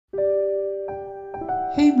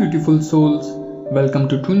Hey beautiful souls, welcome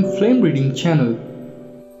to Twin Flame Reading channel.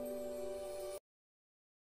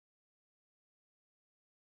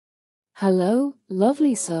 Hello,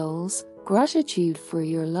 lovely souls. Gratitude for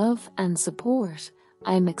your love and support.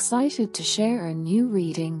 I'm excited to share a new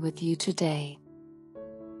reading with you today.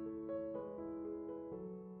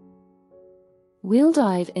 We'll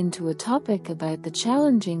dive into a topic about the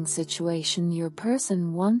challenging situation your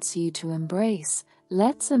person wants you to embrace.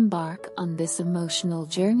 Let's embark on this emotional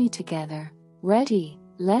journey together. Ready?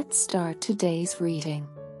 Let's start today's reading.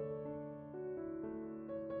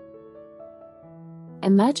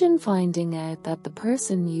 Imagine finding out that the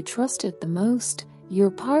person you trusted the most, your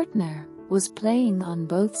partner, was playing on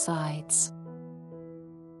both sides.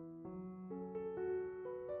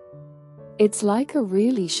 It's like a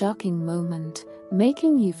really shocking moment,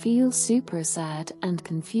 making you feel super sad and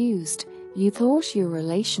confused. You thought your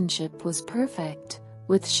relationship was perfect,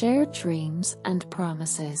 with shared dreams and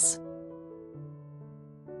promises.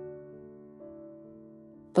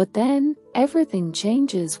 But then, everything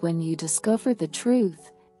changes when you discover the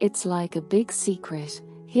truth. It's like a big secret,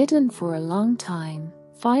 hidden for a long time,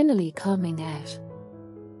 finally coming out.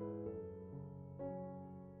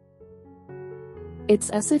 It's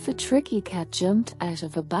as if a tricky cat jumped out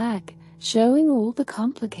of a bag, showing all the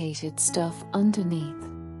complicated stuff underneath.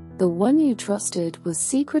 The one you trusted was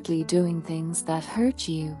secretly doing things that hurt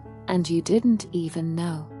you, and you didn't even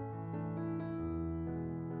know.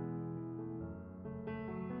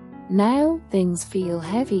 Now, things feel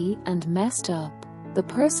heavy and messed up. The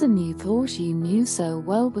person you thought you knew so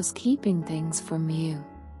well was keeping things from you.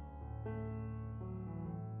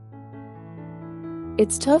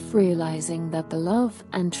 It's tough realizing that the love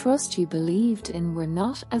and trust you believed in were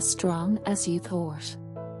not as strong as you thought.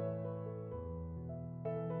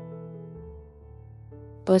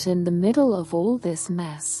 But in the middle of all this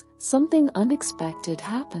mess, something unexpected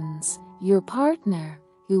happens. Your partner,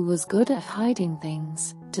 who was good at hiding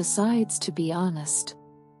things, decides to be honest.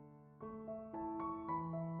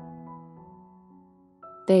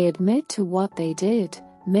 They admit to what they did,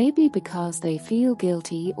 maybe because they feel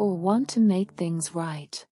guilty or want to make things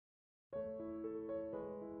right.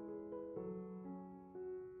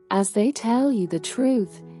 As they tell you the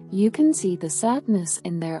truth, you can see the sadness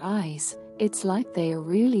in their eyes. It's like they are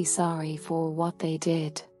really sorry for what they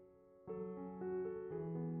did.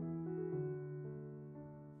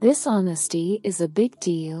 This honesty is a big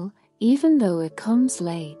deal, even though it comes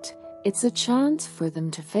late. It's a chance for them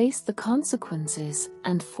to face the consequences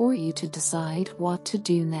and for you to decide what to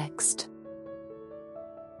do next.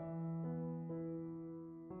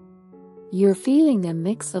 You're feeling a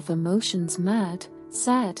mix of emotions: mad,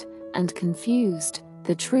 sad, and confused.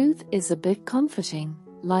 The truth is a bit comforting,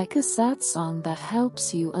 like a sad song that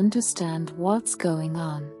helps you understand what's going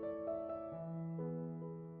on.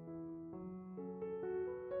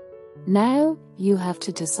 Now, you have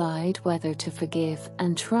to decide whether to forgive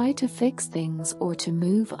and try to fix things or to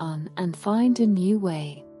move on and find a new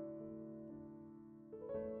way.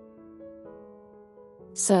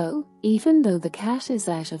 So, even though the cat is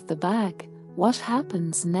out of the bag, what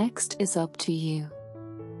happens next is up to you.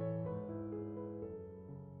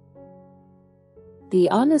 The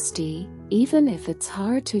honesty, even if it's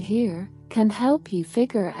hard to hear, can help you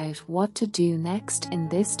figure out what to do next in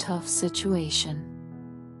this tough situation.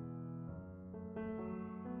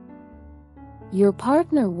 Your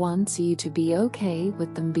partner wants you to be okay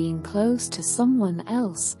with them being close to someone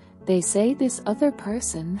else. They say this other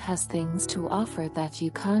person has things to offer that you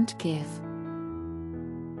can't give.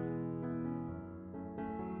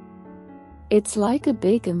 It's like a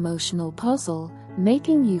big emotional puzzle,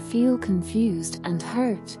 making you feel confused and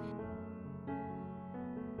hurt.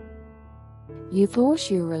 You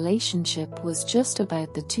thought your relationship was just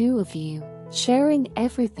about the two of you, sharing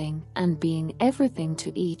everything and being everything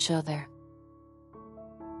to each other.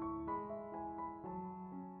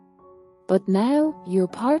 But now, your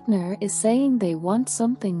partner is saying they want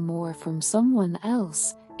something more from someone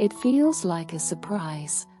else. It feels like a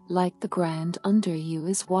surprise, like the ground under you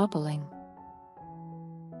is wobbling.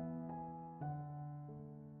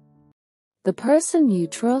 The person you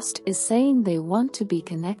trust is saying they want to be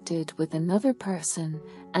connected with another person,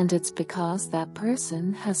 and it's because that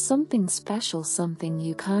person has something special, something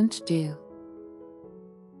you can't do.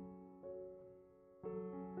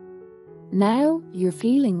 Now, you're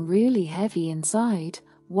feeling really heavy inside,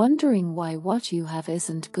 wondering why what you have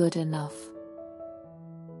isn't good enough.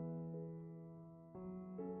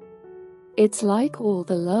 It's like all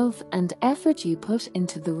the love and effort you put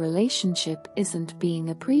into the relationship isn't being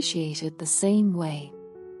appreciated the same way.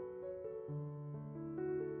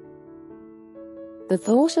 The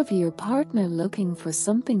thought of your partner looking for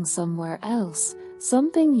something somewhere else,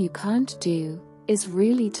 something you can't do, is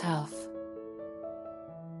really tough.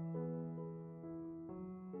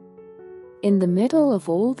 In the middle of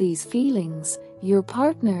all these feelings, your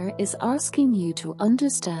partner is asking you to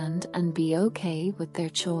understand and be okay with their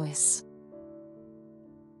choice.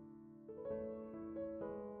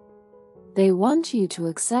 They want you to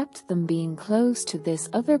accept them being close to this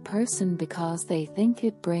other person because they think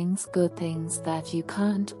it brings good things that you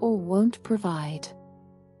can't or won't provide.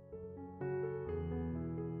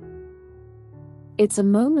 It's a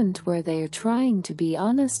moment where they are trying to be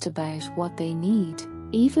honest about what they need,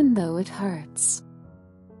 even though it hurts.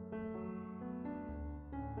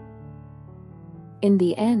 In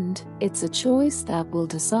the end, it's a choice that will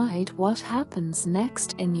decide what happens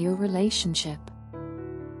next in your relationship.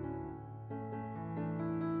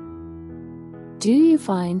 Do you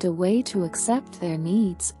find a way to accept their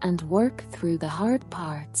needs and work through the hard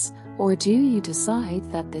parts, or do you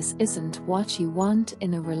decide that this isn't what you want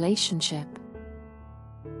in a relationship?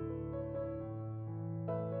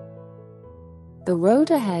 The road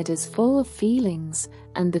ahead is full of feelings,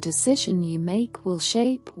 and the decision you make will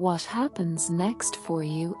shape what happens next for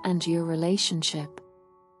you and your relationship.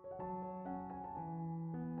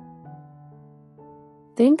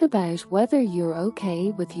 Think about whether you're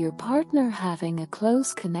okay with your partner having a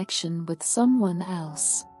close connection with someone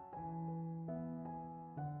else.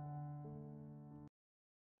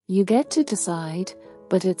 You get to decide,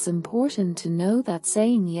 but it's important to know that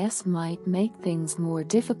saying yes might make things more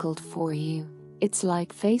difficult for you. It's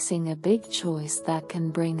like facing a big choice that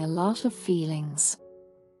can bring a lot of feelings.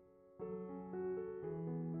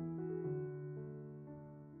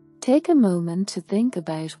 Take a moment to think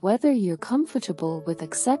about whether you're comfortable with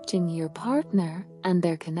accepting your partner and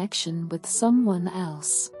their connection with someone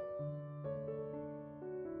else.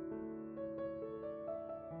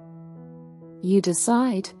 You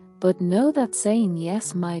decide, but know that saying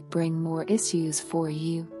yes might bring more issues for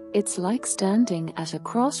you. It's like standing at a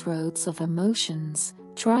crossroads of emotions,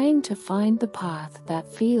 trying to find the path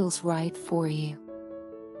that feels right for you.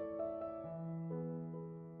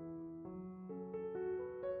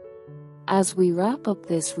 As we wrap up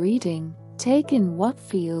this reading, take in what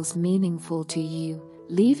feels meaningful to you,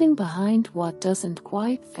 leaving behind what doesn't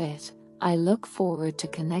quite fit. I look forward to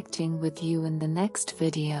connecting with you in the next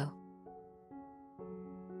video.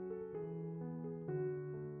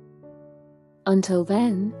 Until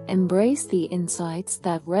then, embrace the insights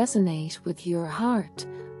that resonate with your heart,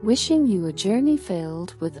 wishing you a journey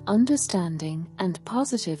filled with understanding and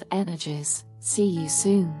positive energies. See you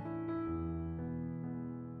soon.